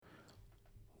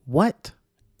What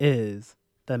is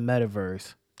the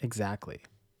metaverse exactly?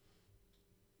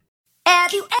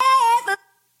 Have you ever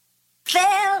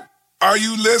felt? Are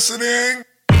you listening?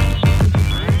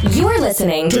 You're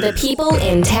listening to the People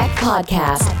in Tech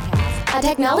Podcast, a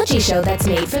technology show that's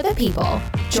made for the people.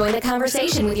 Join the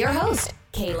conversation with your host,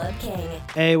 Caleb King.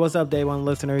 Hey, what's up, Day One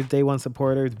listeners, Day One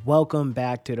supporters? Welcome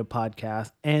back to the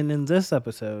podcast. And in this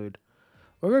episode,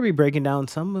 we're going to be breaking down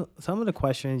some of the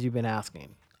questions you've been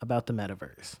asking about the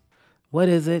metaverse. What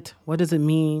is it? What does it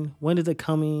mean? When is it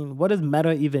coming? What does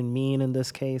meta even mean in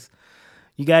this case?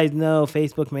 You guys know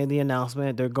Facebook made the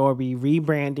announcement. They're going to be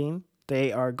rebranding.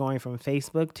 They are going from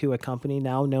Facebook to a company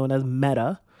now known as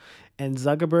Meta. And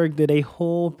Zuckerberg did a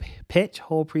whole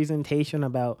presentation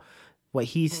about what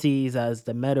he sees as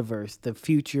the metaverse, the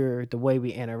future, the way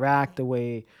we interact, the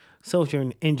way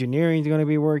social engineering is going to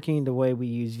be working, the way we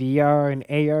use VR and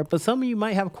AR. But some of you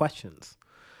might have questions.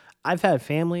 I've had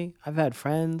family, I've had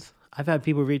friends, I've had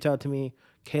people reach out to me,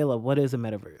 Caleb, what is a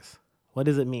metaverse? What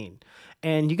does it mean?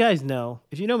 And you guys know,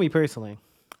 if you know me personally,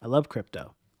 I love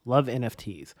crypto, love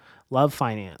NFTs, love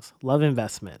finance, love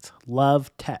investments,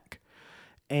 love tech.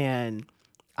 And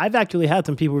I've actually had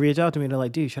some people reach out to me and they're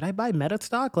like, dude, should I buy Meta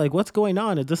stock? Like, what's going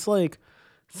on? Is this like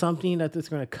something that's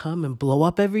going to come and blow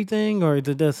up everything? Or is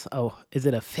it just, is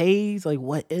it a phase? Like,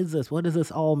 what is this? What does this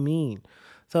all mean?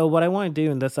 So what I want to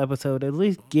do in this episode, at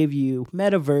least give you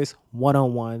Metaverse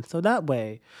 101. So that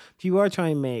way, if you are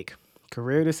trying to make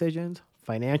career decisions,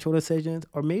 financial decisions,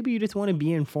 or maybe you just want to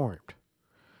be informed,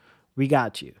 we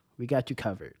got you. We got you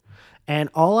covered. And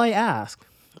all I ask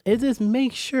is just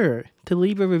make sure to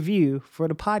leave a review for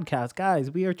the podcast.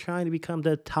 Guys, we are trying to become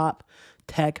the top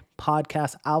tech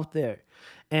podcast out there.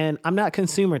 And I'm not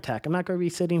consumer tech. I'm not going to be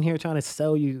sitting here trying to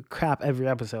sell you crap every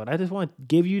episode. I just want to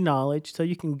give you knowledge so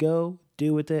you can go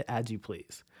do with it as you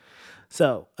please.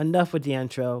 So enough with the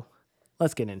intro.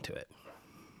 Let's get into it.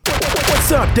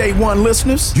 What's up, Day One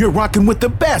listeners? You're rocking with the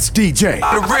best DJ.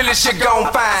 The realest shit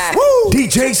gon' find. Woo!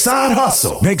 DJ Side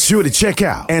Hustle. Make sure to check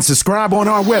out and subscribe on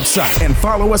our website and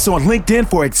follow us on LinkedIn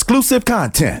for exclusive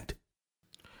content.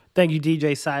 Thank you,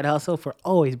 DJ Side Hustle, for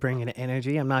always bringing the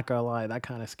energy. I'm not going to lie, that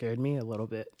kind of scared me a little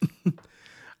bit.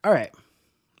 All right,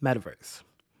 metaverse.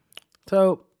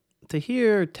 So to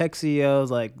hear tech CEOs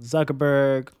like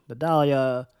Zuckerberg,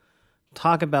 Nadalia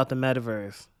talk about the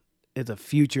metaverse is the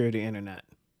future of the internet.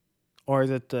 Or is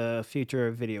it the future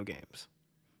of video games?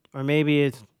 Or maybe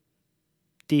it's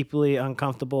deeply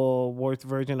uncomfortable, worse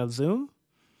version of Zoom?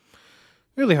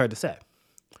 Really hard to say.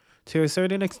 To a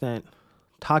certain extent,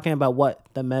 talking about what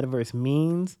the metaverse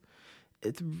means,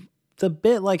 it's a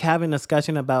bit like having a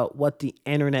discussion about what the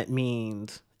internet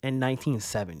means in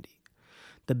 1970.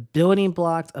 The building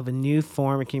blocks of a new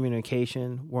form of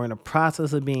communication were in the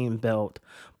process of being built,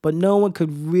 but no one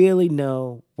could really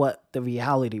know what the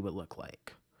reality would look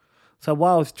like. So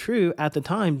while it's true at the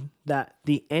time that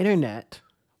the internet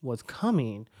was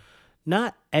coming,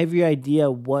 not every idea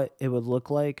what it would look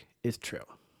like is true.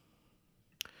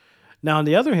 Now, on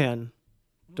the other hand,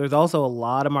 there's also a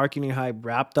lot of marketing hype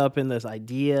wrapped up in this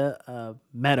idea of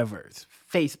metaverse.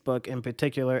 Facebook in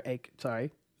particular,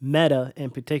 Meta in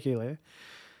particular,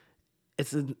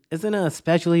 it's in an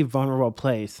especially vulnerable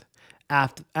place.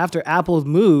 After Apple's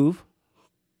move,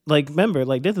 remember,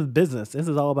 this is business. This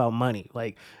is all about money.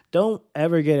 Don't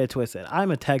ever get it twisted. I'm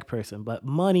a tech person, but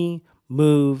money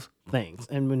moves things.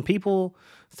 And when people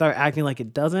start acting like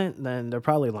it doesn't, then they're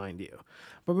probably lying to you.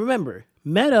 But remember,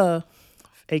 Meta,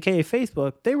 aka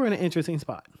Facebook, they were in an interesting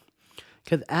spot.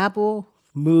 Because Apple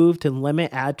moved to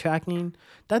limit ad tracking,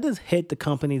 that just hit the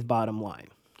company's bottom line.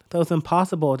 So it's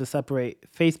impossible to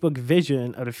separate Facebook's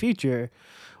vision of the future,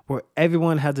 where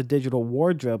everyone has a digital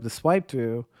wardrobe to swipe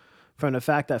through, from the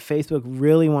fact that Facebook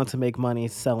really wants to make money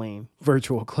selling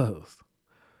virtual clothes.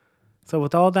 So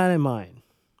with all that in mind,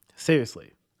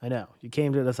 seriously, I know, you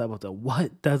came to this episode,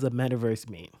 what does a metaverse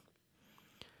mean?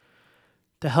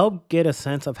 To help get a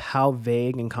sense of how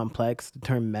vague and complex the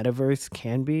term metaverse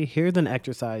can be, here's an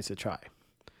exercise to try.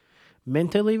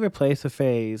 Mentally replace the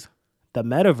phrase, the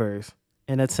metaverse,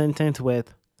 in a sentence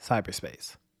with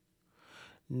cyberspace.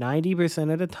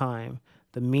 90% of the time,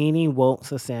 the meaning won't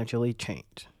substantially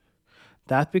change.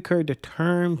 That's because the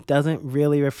term doesn't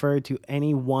really refer to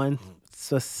any one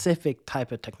specific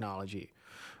type of technology.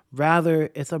 Rather,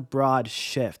 it's a broad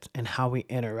shift in how we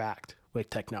interact with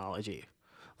technology.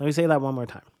 Let me say that one more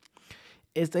time.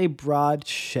 It's a broad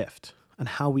shift in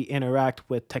how we interact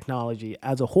with technology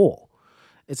as a whole.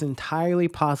 It's entirely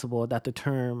possible that the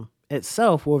term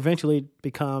itself will eventually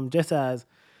become just as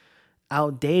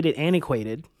outdated,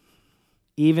 antiquated,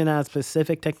 even as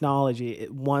specific technology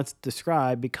it once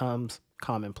described becomes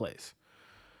commonplace.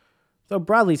 So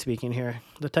broadly speaking here,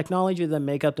 the technologies that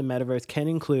make up the metaverse can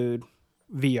include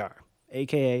VR,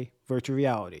 aka virtual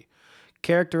reality,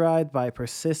 characterized by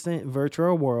persistent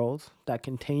virtual worlds that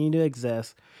continue to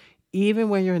exist even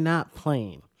when you're not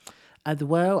playing, as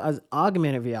well as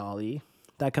augmented reality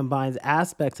that combines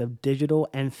aspects of digital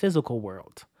and physical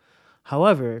worlds.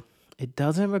 However, it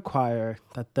doesn't require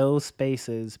that those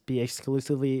spaces be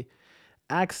exclusively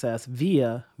accessed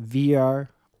via VR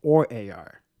or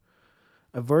AR.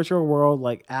 A virtual world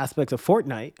like aspects of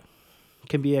Fortnite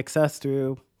can be accessed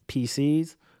through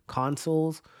PCs,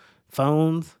 consoles,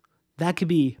 phones. That could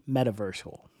be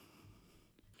metaversal.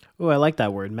 Oh, I like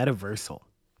that word, metaversal.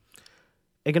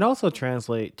 It can also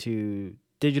translate to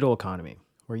digital economy,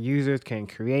 where users can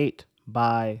create,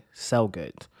 buy, sell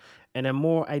goods. And a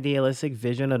more idealistic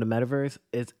vision of the metaverse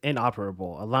is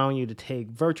inoperable, allowing you to take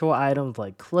virtual items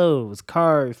like clothes,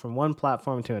 cars from one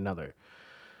platform to another.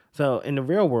 So in the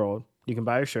real world, you can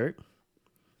buy a shirt.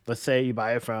 Let's say you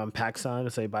buy it from PacSun,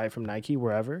 let's say you buy it from Nike,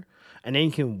 wherever, and then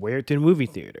you can wear it to the movie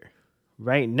theater.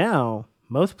 Right now,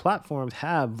 most platforms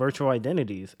have virtual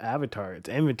identities, avatars,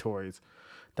 inventories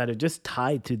that are just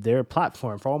tied to their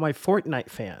platform. For all my Fortnite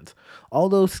fans, all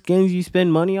those skins you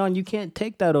spend money on, you can't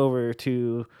take that over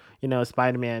to,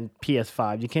 Spider-Man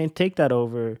PS5. You can't take that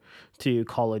over to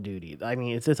Call of Duty. I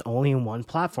mean, it's just only in one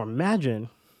platform. Imagine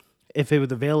if it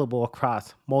was available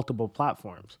across multiple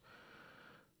platforms.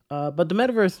 But the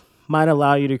metaverse might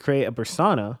allow you to create a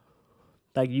persona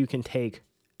that you can take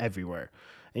everywhere.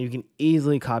 And you can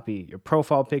easily copy your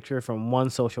profile picture from one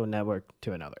social network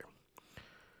to another.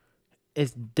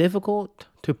 It's difficult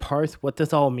to parse what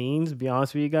this all means, to be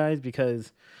honest with you guys,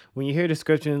 because when you hear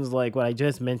descriptions like what I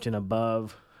just mentioned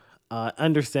above,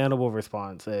 understandable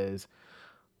response is,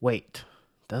 wait,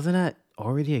 doesn't that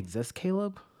already exist,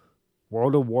 Caleb?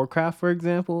 World of Warcraft, for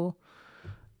example?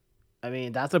 I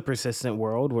mean, that's a persistent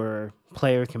world where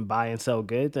players can buy and sell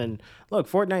goods. And look,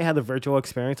 Fortnite had a virtual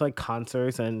experience like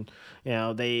concerts, and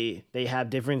they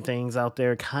have different things out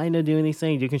there kind of doing these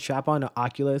things. You can shop on an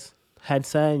Oculus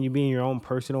headset and you be in your own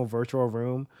personal virtual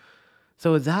room.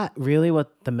 So is that really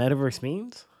what the metaverse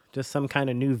means? Just some kind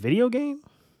of new video game?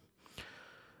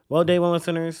 Well, Day One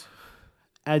listeners,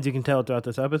 as you can tell throughout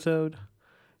this episode,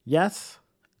 yes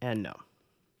and no.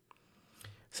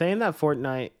 Saying that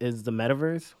Fortnite is the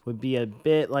metaverse would be a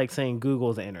bit like saying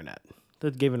Google's the internet.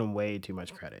 That's giving them way too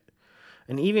much credit.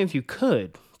 And even if you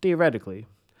could, theoretically,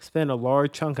 spend a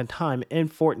large chunk of time in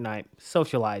Fortnite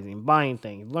socializing, buying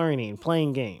things, learning,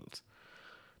 playing games,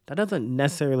 that doesn't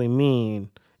necessarily mean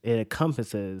it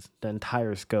encompasses the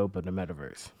entire scope of the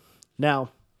metaverse. Now,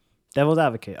 devil's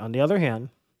advocate, on the other hand,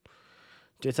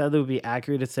 just as it would be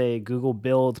accurate to say Google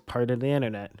builds part of the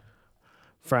internet,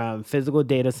 from physical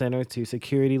data centers to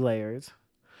security layers,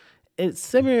 it's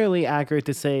similarly accurate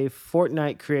to say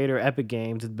Fortnite creator Epic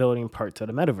Games is building parts of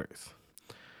the metaverse.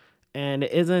 And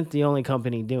it isn't the only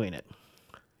company doing it.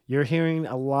 You're hearing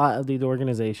a lot of these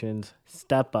organizations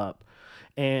step up.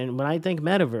 And when I think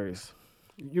metaverse,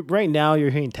 right now you're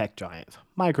hearing tech giants,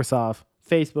 Microsoft,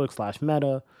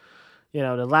 Facebook/Meta,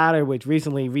 the latter which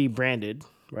recently rebranded,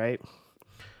 right?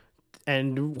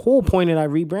 And the whole point of that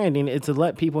rebranding is to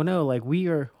let people know, like, we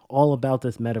are all about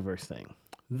this metaverse thing.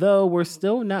 Though we're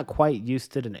still not quite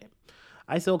used to the name.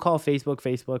 I still call Facebook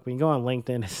Facebook. When you go on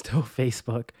LinkedIn, it's still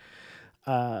Facebook.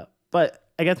 But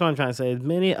I guess what I'm trying to say is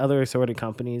many other assorted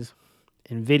companies,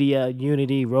 NVIDIA,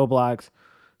 Unity, Roblox,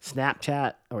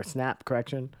 Snapchat, or Snap,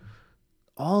 correction,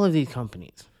 all of these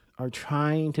companies are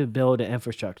trying to build an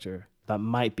infrastructure that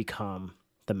might become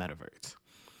the metaverse.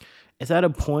 It's at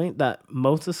a point that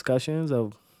most discussions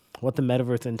of what the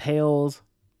metaverse entails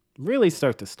really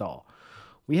start to stall.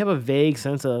 We have a vague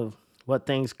sense of what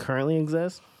things currently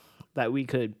exist that we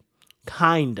could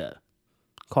kinda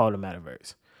call the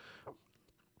metaverse.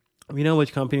 We know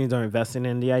which companies are investing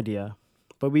in the idea,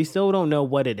 but we still don't know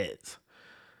what it is.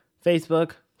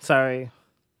 Facebook, sorry,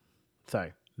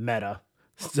 Meta,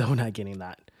 still not getting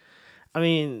that. I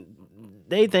mean,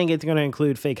 they think it's going to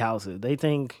include fake houses. They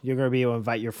think you're going to be able to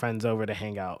invite your friends over to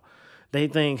hang out. They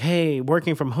think, hey,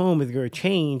 working from home is going to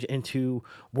change into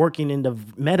working in the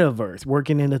metaverse,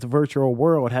 working in this virtual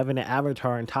world, having an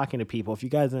avatar and talking to people. If you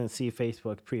guys didn't see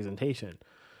Facebook's presentation.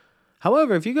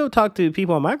 However, if you go talk to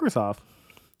people at Microsoft,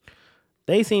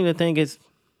 they seem to think it's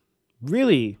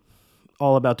really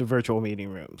all about the virtual meeting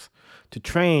rooms, to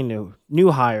train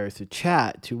new hires, to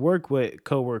chat, to work with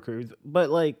coworkers. But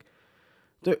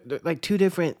they're like two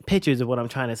different pitches of what I'm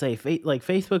trying to say. Like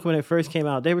Facebook, when it first came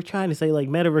out, they were trying to say like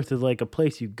metaverse is like a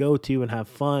place you go to and have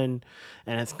fun,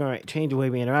 and it's going to change the way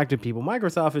we interact with people.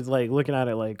 Microsoft is like looking at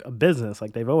it like a business,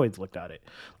 like they've always looked at it.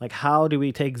 Like, how do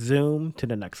we take Zoom to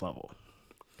the next level?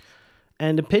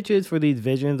 And the pitches for these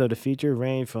visions of the future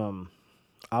range from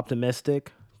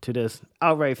optimistic to this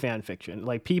outright fan fiction.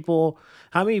 Like people,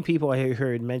 how many people I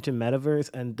heard mention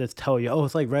metaverse and just tell you, oh,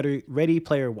 it's like Ready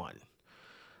Player One.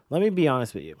 Let me be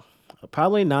honest with you.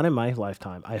 Probably not in my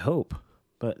lifetime, I hope,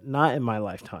 but not in my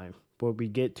lifetime will we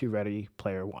get to Ready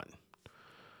Player One.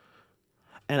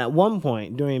 And at one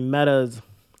point during Meta's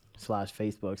 /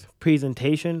 Facebook's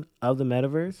presentation of the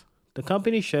metaverse, the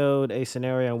company showed a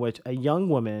scenario in which a young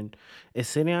woman is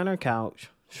sitting on her couch,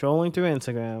 scrolling through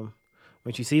Instagram,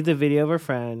 when she sees the video of her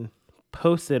friend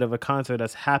posted of a concert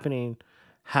that's happening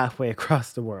halfway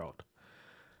across the world.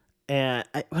 And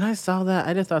when I saw that,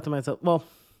 I just thought to myself, well,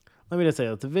 let me just say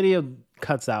this. The video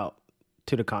cuts out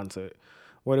to the concert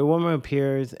where the woman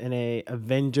appears in a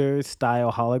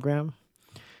Avengers-style hologram.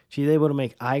 She's able to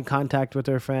make eye contact with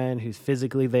her friend who's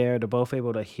physically there. They're both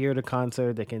able to hear the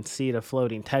concert. They can see the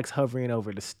floating text hovering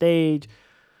over the stage.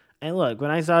 And look,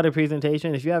 when I saw the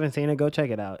presentation, if you haven't seen it, go check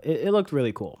it out. It looked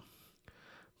really cool.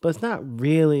 But it's not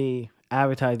really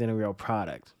advertising a real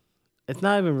product. It's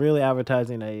not even really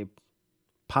advertising a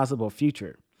possible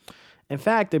future. In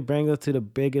fact, it brings us to the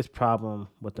biggest problem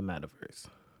with the metaverse.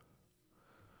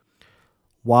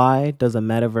 Why does a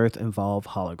metaverse involve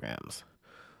holograms?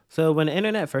 So when the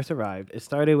internet first arrived, it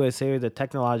started with a series of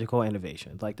technological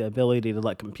innovations, like the ability to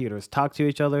let computers talk to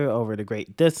each other over the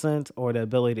great distance, or the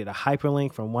ability to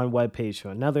hyperlink from one web page to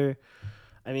another.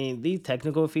 I mean, these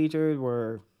technical features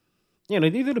were,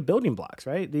 these are the building blocks,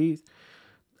 right?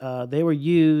 They were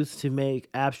used to make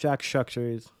abstract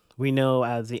structures we know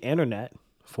as the internet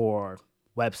for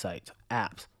websites,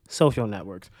 apps, social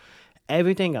networks,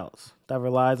 everything else that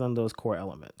relies on those core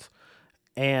elements.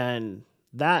 And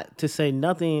that to say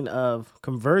nothing of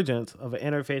convergence of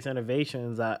interface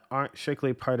innovations that aren't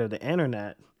strictly part of the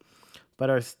internet, but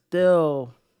are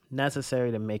still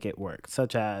necessary to make it work,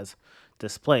 such as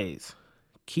displays,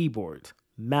 keyboards,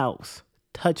 mouse,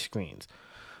 touchscreens.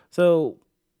 So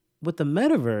with the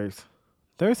metaverse,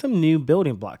 there are some new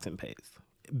building blocks in place.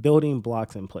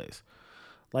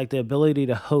 Like the ability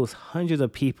to host hundreds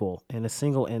of people in a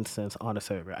single instance on a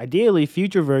server. Ideally,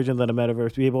 future versions of the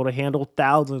metaverse be able to handle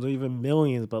thousands or even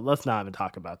millions, but let's not even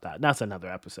talk about that. That's another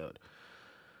episode.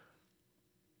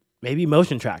 Maybe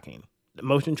motion tracking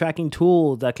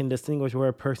tools that can distinguish where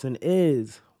a person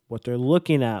is, what they're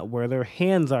looking at, where their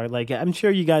hands are. Like, I'm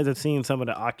sure you guys have seen some of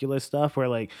the Oculus stuff where,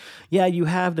 like, yeah, you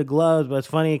have the gloves, but it's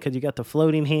funny because you got the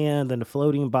floating hands and the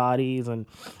floating bodies, and,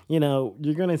 you're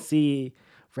going to see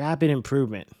rapid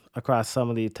improvement across some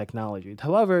of these technologies.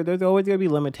 However, there's always going to be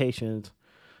limitations,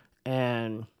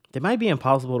 and they might be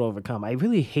impossible to overcome. I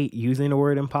really hate using the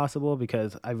word impossible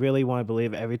because I really want to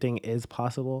believe everything is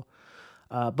possible.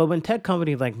 But when tech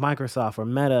companies like Microsoft or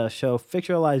Meta show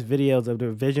fictionalized videos of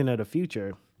their vision of the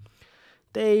future,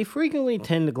 they frequently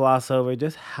tend to gloss over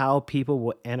just how people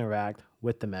will interact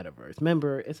with the metaverse.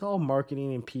 Remember, it's all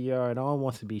marketing and PR, and all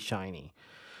wants to be shiny.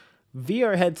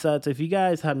 VR headsets, if you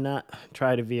guys have not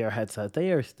tried a VR headset, they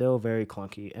are still very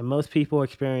clunky. And most people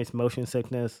experience motion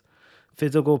sickness,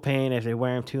 physical pain if they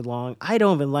wear them too long. I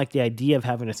don't even like the idea of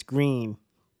having a screen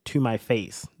to my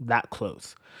face that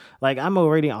close. Like, I'm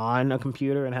already on a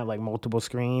computer and have like multiple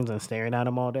screens and staring at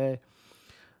them all day.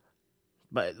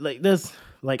 But like this,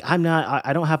 like I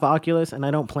don't have an Oculus, and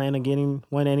I don't plan on getting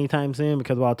one anytime soon,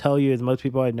 because what I'll tell you is most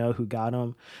people I know who got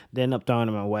them, they end up throwing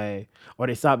them away, or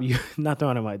they stop not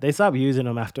throwing them away. They stop using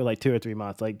them after like 2 or 3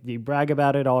 months. Like, you brag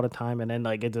about it all the time, and then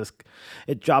like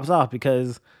it drops off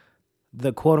because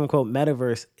the quote unquote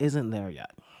metaverse isn't there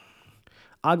yet.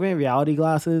 Augmented reality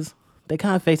glasses, they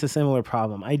kind of face a similar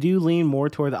problem. I do lean more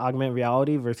towards augmented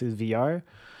reality versus VR,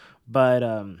 but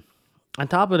on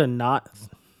top of the not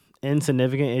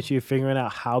insignificant issue of figuring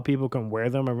out how people can wear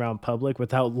them around public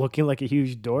without looking like a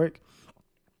huge dork,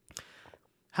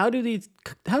 how do these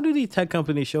tech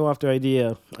companies show off their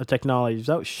idea of technology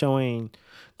without showing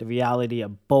the reality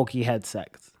of bulky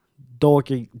headsets,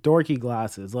 dorky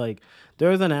glasses? Like,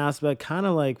 there's an aspect kind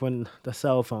of like when the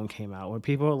cell phone came out, where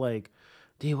people are like,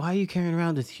 dude, why are you carrying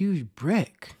around this huge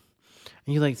brick?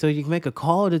 And you're like, so you can make a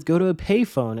call or just go to a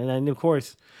payphone. And then, of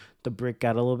course, the brick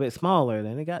got a little bit smaller,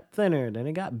 then it got thinner, then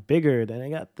it got bigger, then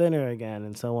it got thinner again,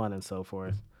 and so on and so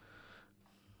forth.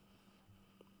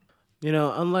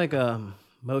 Unlike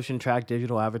motion track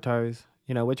digital avatars,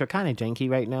 which are kind of janky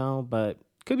right now, but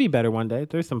could be better one day.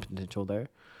 There's some potential there.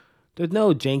 There's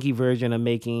no janky version of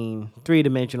making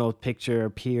three-dimensional picture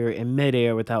appear in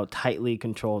midair without tightly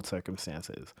controlled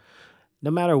circumstances,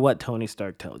 no matter what Tony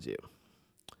Stark tells you.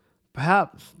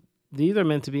 Perhaps these are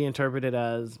meant to be interpreted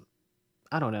as,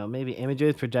 maybe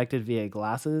images projected via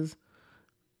glasses.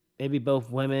 Maybe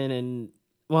both women and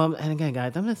Well, and again,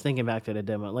 guys, I'm just thinking back to the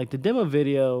demo. Like the demo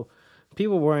video,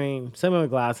 people wearing similar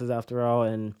glasses after all,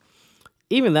 and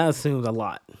even that assumes a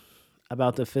lot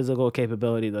about the physical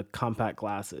capability of the compact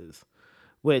glasses.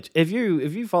 Which, if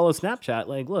you follow Snapchat,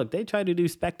 like, look, they try to do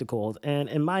spectacles, and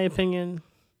in my opinion,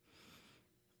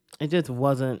 it just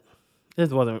wasn't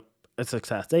a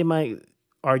success. They might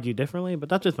argue differently, but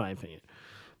that's just my opinion.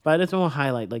 But I just want to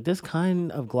highlight, like, this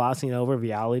kind of glossing over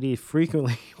reality is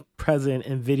frequently present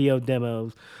in video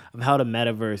demos of how the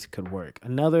metaverse could work.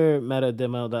 Another meta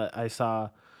demo that I saw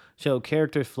showed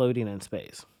characters floating in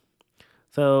space.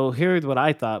 So here's what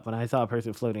I thought when I saw a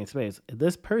person floating in space. Is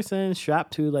this person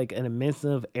strapped to like an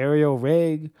immersive aerial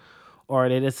rig, or are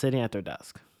they just sitting at their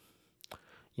desk?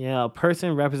 You know, a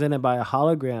person represented by a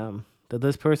hologram, does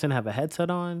this person have a headset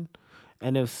on?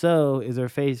 And if so, is their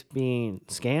face being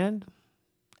scanned?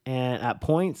 And at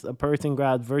points, a person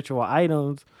grabs virtual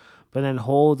items, but then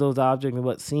holds those objects in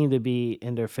what seem to be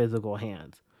in their physical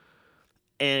hands.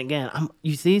 And again,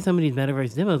 you see some of these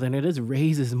metaverse demos, and it just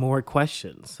raises more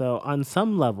questions. So on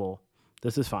some level,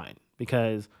 this is fine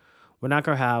because we're not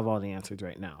going to have all the answers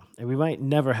right now. And we might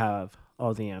never have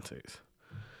all the answers.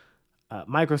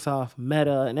 Microsoft,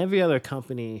 Meta, and every other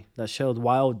company that shows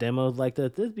wild demos like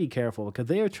this, just be careful because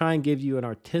they are trying to give you an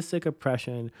artistic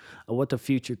impression of what the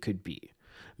future could be.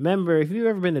 Remember, if you've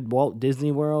ever been to Walt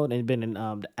Disney World and been in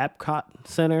the Epcot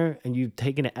Center and you've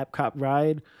taken an Epcot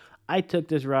ride, I took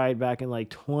this ride back in like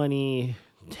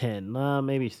 2010,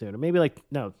 maybe sooner,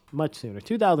 much sooner,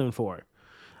 2004.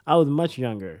 I was much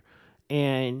younger.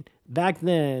 And back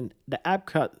then, the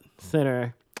Epcot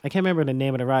Center, I can't remember the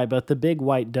name of the ride, but the big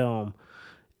white dome,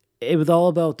 it was all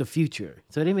about the future.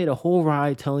 So they made a whole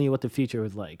ride telling you what the future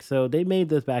was like. So they made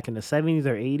this back in the 70s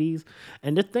or 80s.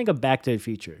 And just think of Back to the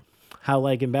Future. How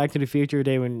like in Back to the Future,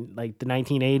 they were in like the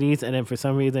 1980s. And then for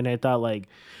some reason, they thought like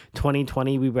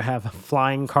 2020, we would have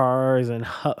flying cars and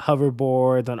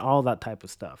hoverboards and all that type of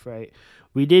stuff, right?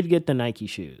 We did get the Nike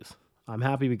shoes. I'm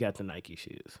happy we got the Nike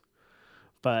shoes.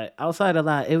 But outside of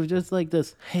that, it was just like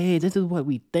this, hey, this is what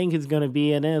we think it's going to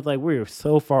be. And then it's like, we're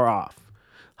so far off.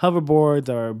 Hoverboards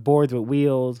are boards with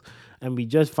wheels. And we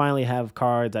just finally have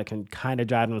cars that can kind of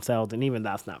drive themselves. And even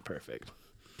that's not perfect.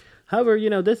 However,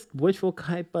 this wishful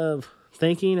type of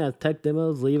thinking as tech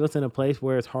demos leave us in a place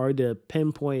where it's hard to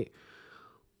pinpoint,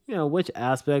 which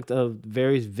aspect of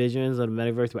various visions of the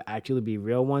metaverse will actually be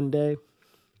real one day.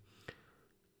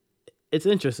 It's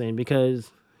interesting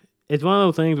because it's one of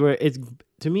those things where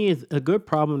to me, it's a good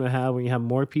problem to have when you have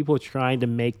more people trying to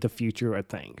make the future a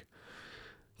thing.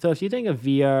 So if you think of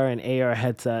VR and AR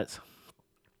headsets,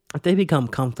 if they become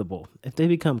comfortable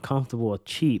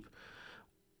cheap,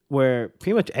 where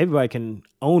pretty much everybody can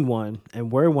own one and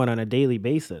wear one on a daily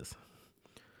basis,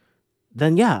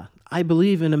 then yeah, I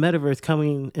believe in the metaverse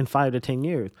coming in 5 to 10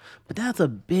 years. But that's a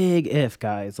big if,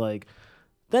 guys. Like,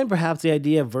 then perhaps the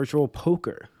idea of virtual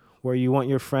poker, where you want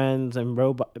your friends and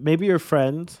maybe your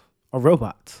friends are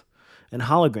robots and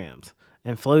holograms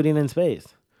and floating in space.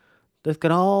 This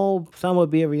could all somewhat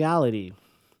be a reality.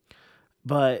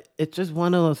 But it's just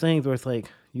one of those things where it's like,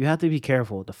 you have to be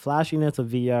careful. The flashiness of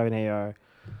VR and AR,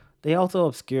 they also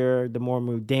obscure the more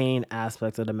mundane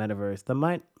aspects of the metaverse that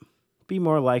might be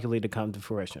more likely to come to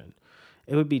fruition.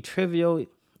 It'd be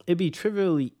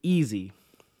trivially easy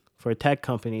for tech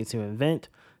companies to invent,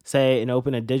 say, and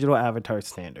open a digital avatar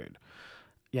standard.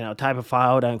 Type of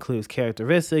file that includes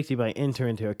characteristics you might enter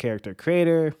into a character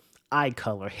creator, eye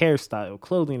color, hairstyle,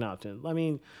 clothing options. I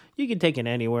mean, you can take it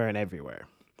anywhere and everywhere.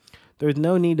 There's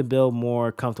no need to build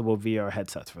more comfortable VR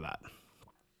headsets for that.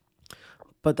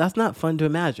 But that's not fun to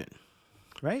imagine,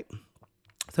 right?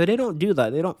 So they don't do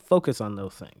that. They don't focus on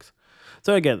those things.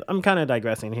 So again, I'm kind of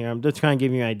digressing here. I'm just trying to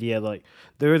give you an idea. Like,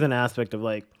 there is an aspect of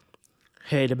like,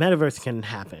 hey, the metaverse can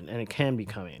happen and it can be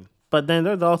coming. But then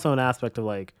there's also an aspect of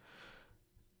like,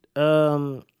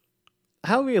 how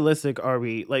realistic are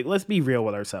we? Like, let's be real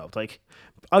with ourselves. Like,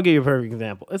 I'll give you a perfect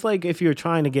example. It's like if you're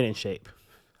trying to get in shape.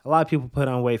 A lot of people put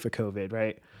on weight for COVID,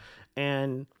 right?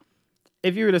 And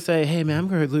if you were to say, hey, man, I'm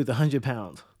going to lose 100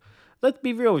 pounds. Let's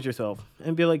be real with yourself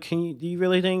and be like, do you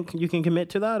really think you can commit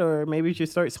to that? Or maybe you should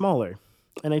start smaller.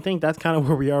 And I think that's kind of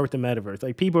where we are with the metaverse.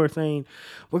 Like, people are saying,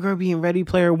 we're going to be in Ready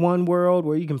Player One world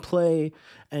where you can play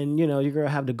and, you're going to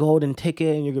have the golden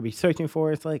ticket and you're going to be searching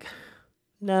for it. It's like,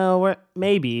 no,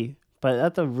 maybe, but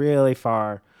that's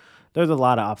there's a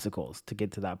lot of obstacles to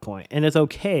get to that point. And it's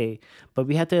okay, but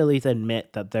we have to at least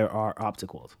admit that there are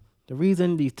obstacles. The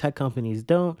reason these tech companies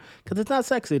don't, because it's not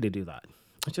sexy to do that.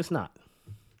 It's just not.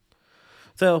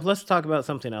 So let's talk about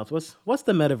something else. What's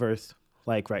the metaverse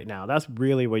like right now? That's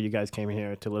really what you guys came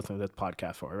here to listen to this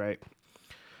podcast for, right?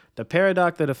 The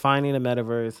paradox of defining the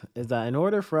metaverse is that in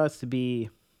order for us to be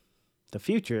the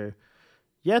future,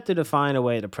 you have to define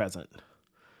away the present.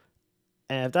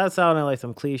 And if that sounded like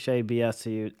some cliche BS to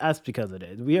you, that's because it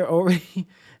is. We already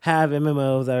have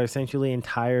MMOs that are essentially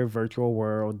entire virtual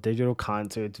world, digital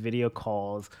concerts, video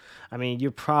calls. I mean,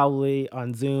 you're probably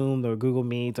on Zoom or Google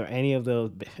Meets or any of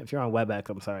those. If you're on WebEx,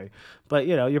 I'm sorry. But,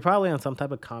 you're probably on some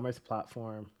type of commerce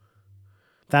platform.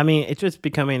 I mean, it's just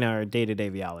becoming our day-to-day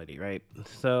reality, right?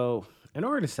 So in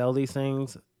order to sell these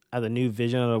things as a new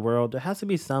vision of the world, there has to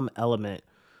be some element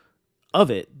of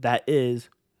it that is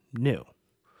new.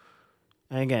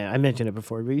 And again, I mentioned it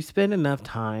before, but you spend enough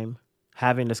time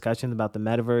having discussions about the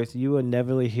metaverse, you will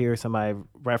never hear somebody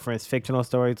reference fictional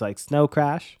stories like Snow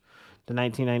Crash, the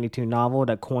 1992 novel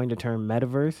that coined the term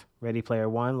metaverse. Ready Player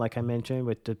One, like I mentioned,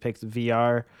 which depicts a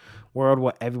VR world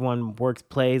where everyone works,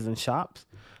 plays, and shops,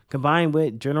 combined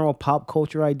with general pop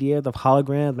culture ideas of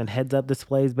holograms and heads-up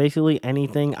displays, basically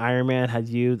anything Iron Man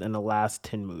has used in the last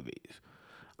 10 movies.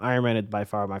 Iron Man is by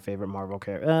far my favorite Marvel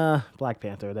character. Black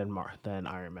Panther, then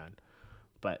Iron Man.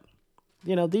 But,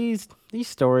 these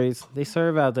stories, they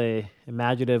serve as a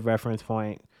imaginative reference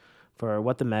point for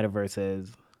what the metaverse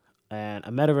is. And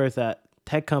a metaverse that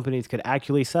tech companies could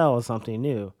actually sell as something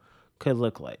new could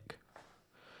look like.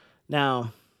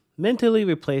 Now, mentally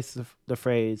replace the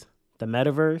phrase, the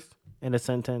metaverse, in a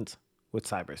sentence with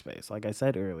cyberspace. Like I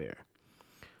said earlier,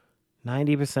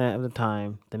 90% of the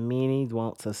time, the meanings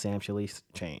won't substantially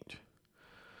change.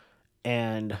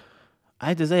 And I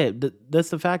have to say it,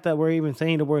 that's the fact that we're even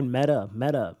saying the word meta.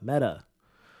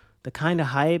 The kind of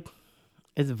hype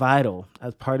is vital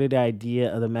as part of the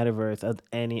idea of the metaverse as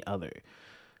any other.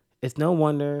 It's no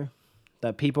wonder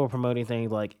that people are promoting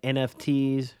things like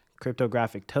NFTs,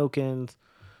 cryptographic tokens.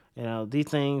 These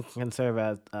things can serve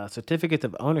as certificates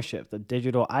of ownership, the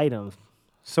digital items,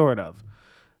 sort of.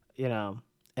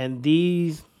 And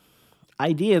these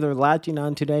ideas are latching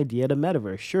onto the idea of the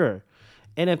metaverse. Sure,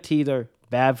 NFTs are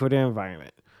bad for the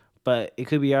environment, but it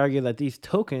could be argued that these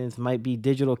tokens might be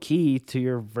digital keys to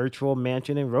your virtual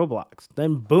mansion in Roblox.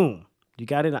 Then boom, you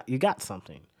got it. You got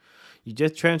something. You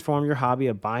just transform your hobby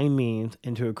of buying memes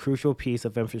into a crucial piece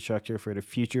of infrastructure for the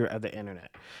future of the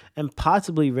internet, and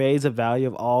possibly raise the value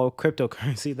of all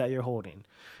cryptocurrency that you're holding.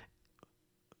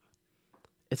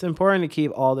 It's important to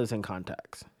keep all this in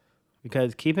context,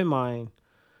 because keep in mind,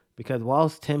 because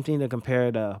whilst tempting to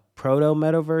compare the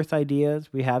proto-metaverse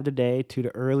ideas we have today to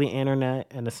the early internet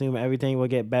and assume everything will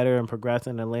get better and progress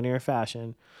in a linear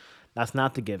fashion, that's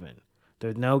not the given.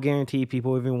 There's no guarantee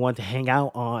people even want to hang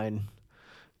out on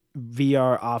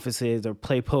VR offices or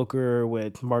play poker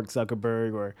with Mark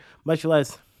Zuckerberg, or much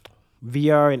less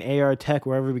VR and AR tech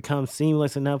wherever it becomes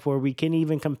seamless enough where we can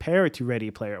even compare it to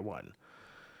Ready Player One.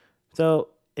 So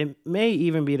it may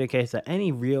even be the case that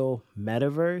any real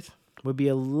metaverse would be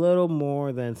a little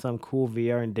more than some cool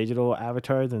VR and digital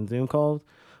avatars and Zoom calls,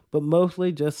 but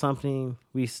mostly just something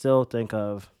we still think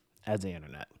of as the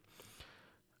internet.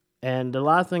 And the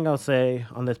last thing I'll say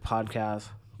on this podcast,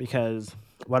 because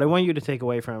what I want you to take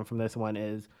away from this one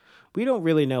is we don't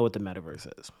really know what the metaverse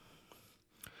is.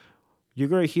 You're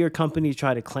going to hear companies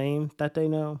try to claim that they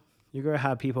know. You're going to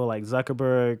have people like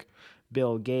Zuckerberg,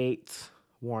 Bill Gates,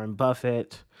 Warren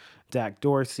Buffett, Jack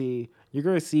Dorsey. You're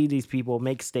going to see these people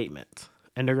make statements,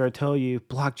 and they're going to tell you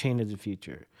blockchain is the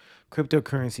future,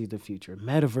 cryptocurrency is the future,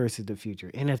 metaverse is the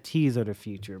future, NFTs are the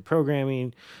future,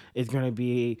 programming is going to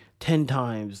be 10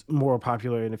 times more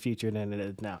popular in the future than it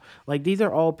is now. Like, these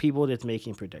are all people that's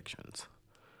making predictions.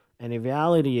 And the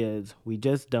reality is we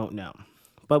just don't know.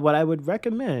 But what I would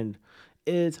recommend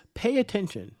is pay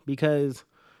attention, because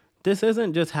this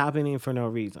isn't just happening for no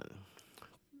reason.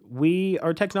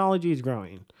 Our technology is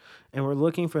growing, and we're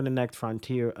looking for the next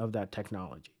frontier of that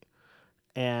technology.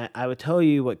 And I would tell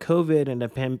you what COVID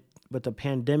and what the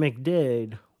pandemic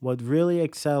did was really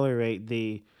accelerate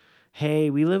hey,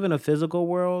 we live in a physical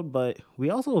world, but we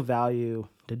also value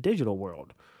the digital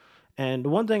world. And the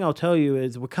one thing I'll tell you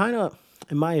is we're kind of,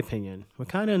 in my opinion, we're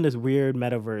kind of in this weird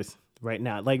metaverse right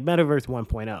now, like Metaverse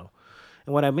 1.0.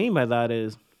 And what I mean by that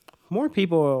is more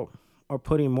people are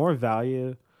putting more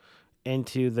value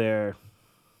into their,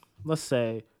 let's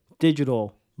say,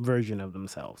 digital version of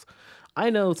themselves. I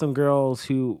know some girls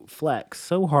who flex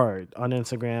so hard on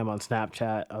Instagram, on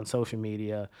Snapchat, on social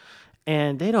media,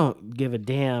 and they don't give a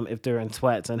damn if they're in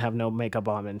sweats and have no makeup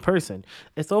on in person.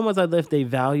 It's almost as if they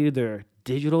value their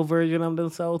digital version of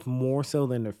themselves more so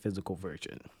than their physical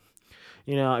version.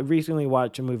 I recently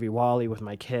watched a movie, WALL-E, with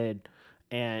my kid,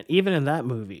 and even in that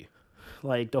movie,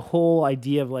 like the whole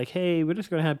idea of like, hey, we're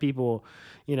just going to have people,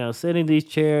 sit in these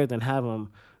chairs and have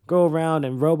them go around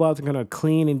and robots are going to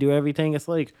clean and do everything. It's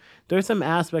like there's some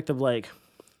aspect of like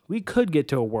we could get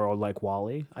to a world like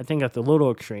WALL-E. I think that's a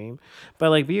little extreme. But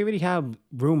like we already have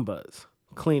Roombas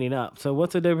cleaning up. So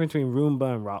what's the difference between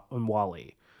Roomba and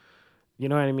WALL-E? You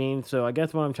know what I mean? So I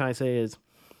guess what I'm trying to say is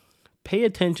pay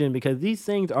attention because these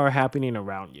things are happening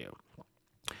around you.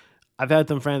 I've had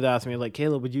some friends ask me like,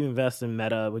 Caleb, would you invest in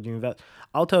Meta? Would you invest?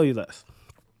 I'll tell you this.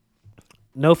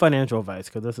 No financial advice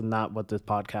because this is not what this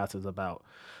podcast is about.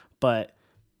 But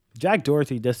Jack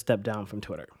Dorsey just stepped down from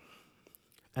Twitter.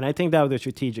 And I think that was a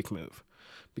strategic move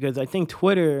because I think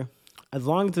Twitter, as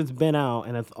long as it's been out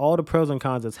and it's all the pros and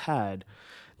cons it's had,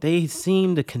 they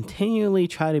seem to continually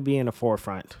try to be in the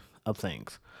forefront of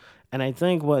things. And I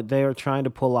think what they're trying to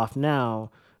pull off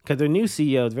now, because their new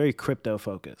CEO is very crypto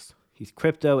focused. He's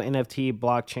crypto, NFT,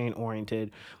 blockchain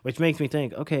oriented, which makes me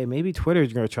think, okay, maybe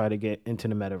Twitter's going to try to get into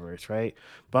the metaverse, right?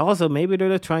 But also maybe they're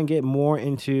just trying to get more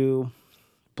into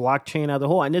blockchain as a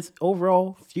whole and its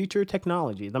overall future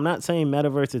technologies. I'm not saying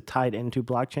metaverse is tied into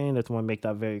blockchain. That's want to make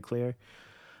that very clear.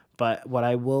 But what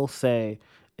I will say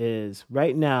is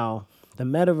right now, the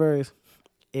metaverse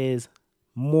is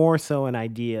more so an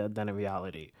idea than a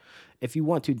reality. If you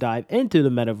want to dive into the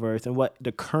metaverse and what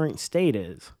the current state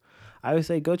is, I would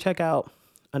say go check out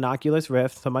an Oculus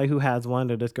Rift, somebody who has one,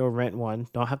 or just go rent one.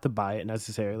 Don't have to buy it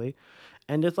necessarily.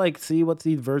 And just like see what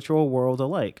these virtual worlds are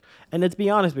like. And let's be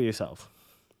honest with yourself.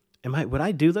 Would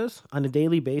I do this on a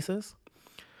daily basis?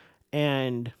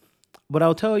 And what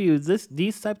I'll tell you is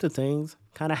these types of things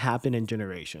kind of happen in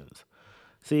generations.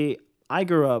 See, I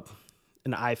grew up in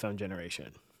the iPhone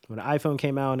generation. When the iPhone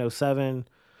came out in 2007,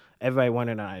 everybody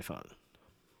wanted an iPhone.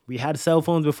 We had cell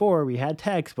phones before, we had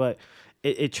text, but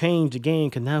it changed the game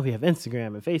because now we have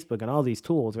Instagram and Facebook and all these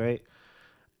tools, right?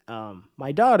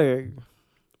 My daughter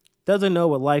doesn't know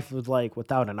what life was like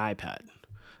without an iPad.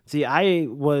 See, I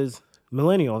was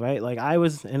millennial, right? Like I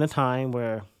was in a time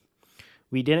where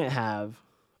we didn't have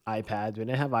iPads, we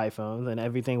didn't have iPhones, and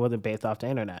everything wasn't based off the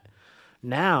internet.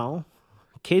 Now,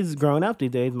 kids growing up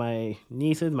these days, my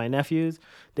nieces, my nephews,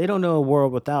 they don't know a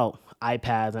world without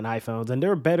iPads and iPhones, and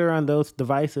they're better on those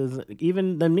devices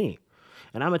even than me.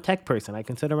 And I'm a tech person. I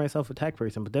consider myself a tech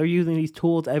person, but they're using these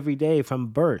tools every day from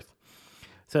birth.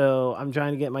 So I'm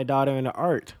trying to get my daughter into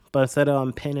art, but instead of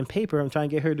on pen and paper, I'm trying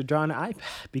to get her to draw on an iPad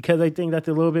because I think that's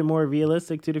a little bit more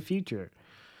realistic to the future.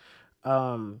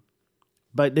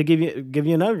 But to give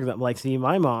you another example, like see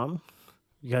my mom,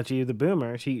 you got to use the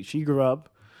boomer. She grew up,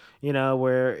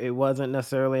 where it wasn't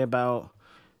necessarily about,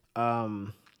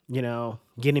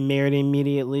 getting married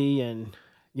immediately and,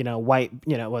 white,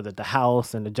 was it the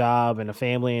house and the job and the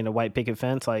family and the white picket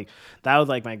fence? Like that was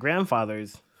like my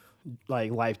grandfather's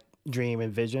like life dream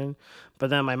and vision. But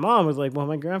then my mom was like, well,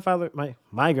 my grandfather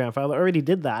already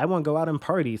did that. I want to go out and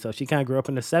party. So she kind of grew up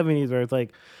in the 70s where it's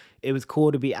like, it was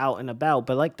cool to be out and about.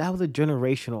 But like that was a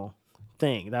generational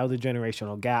thing. That was a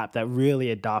generational gap that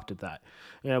really adopted that.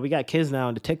 We got kids now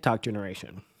in the TikTok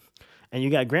generation. And you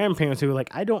got grandparents who are like,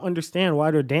 I don't understand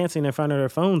why they're dancing in front of their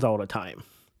phones all the time.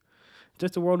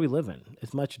 Just the world we live in.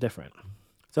 It's much different.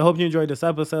 So I hope you enjoyed this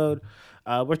episode.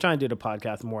 We're trying to do the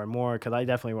podcast more and more because I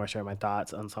definitely want to share my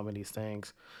thoughts on some of these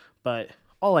things. But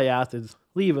all I ask is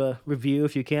leave a review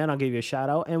if you can. I'll give you a shout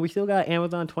out. And we still got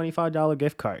Amazon $25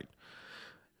 gift card.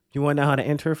 You want to know how to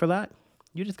enter for that?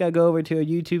 You just got to go over to a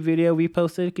YouTube video we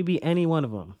posted. It could be any one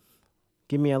of them.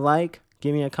 Give me a like,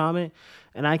 give me a comment,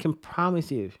 and I can promise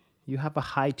you, you have a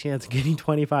high chance of getting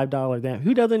 $25. Damn,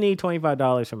 who doesn't need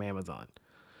 $25 from Amazon?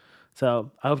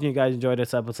 So I hope you guys enjoyed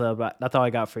this episode, but that's all I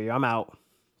got for you. I'm out.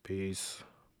 Peace.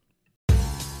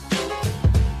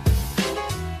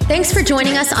 Thanks for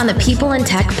joining us on the People in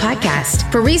Tech podcast.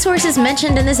 For resources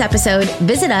mentioned in this episode,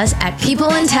 visit us at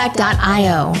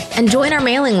peopleintech.io and join our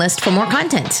mailing list for more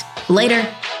content.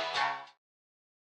 Later.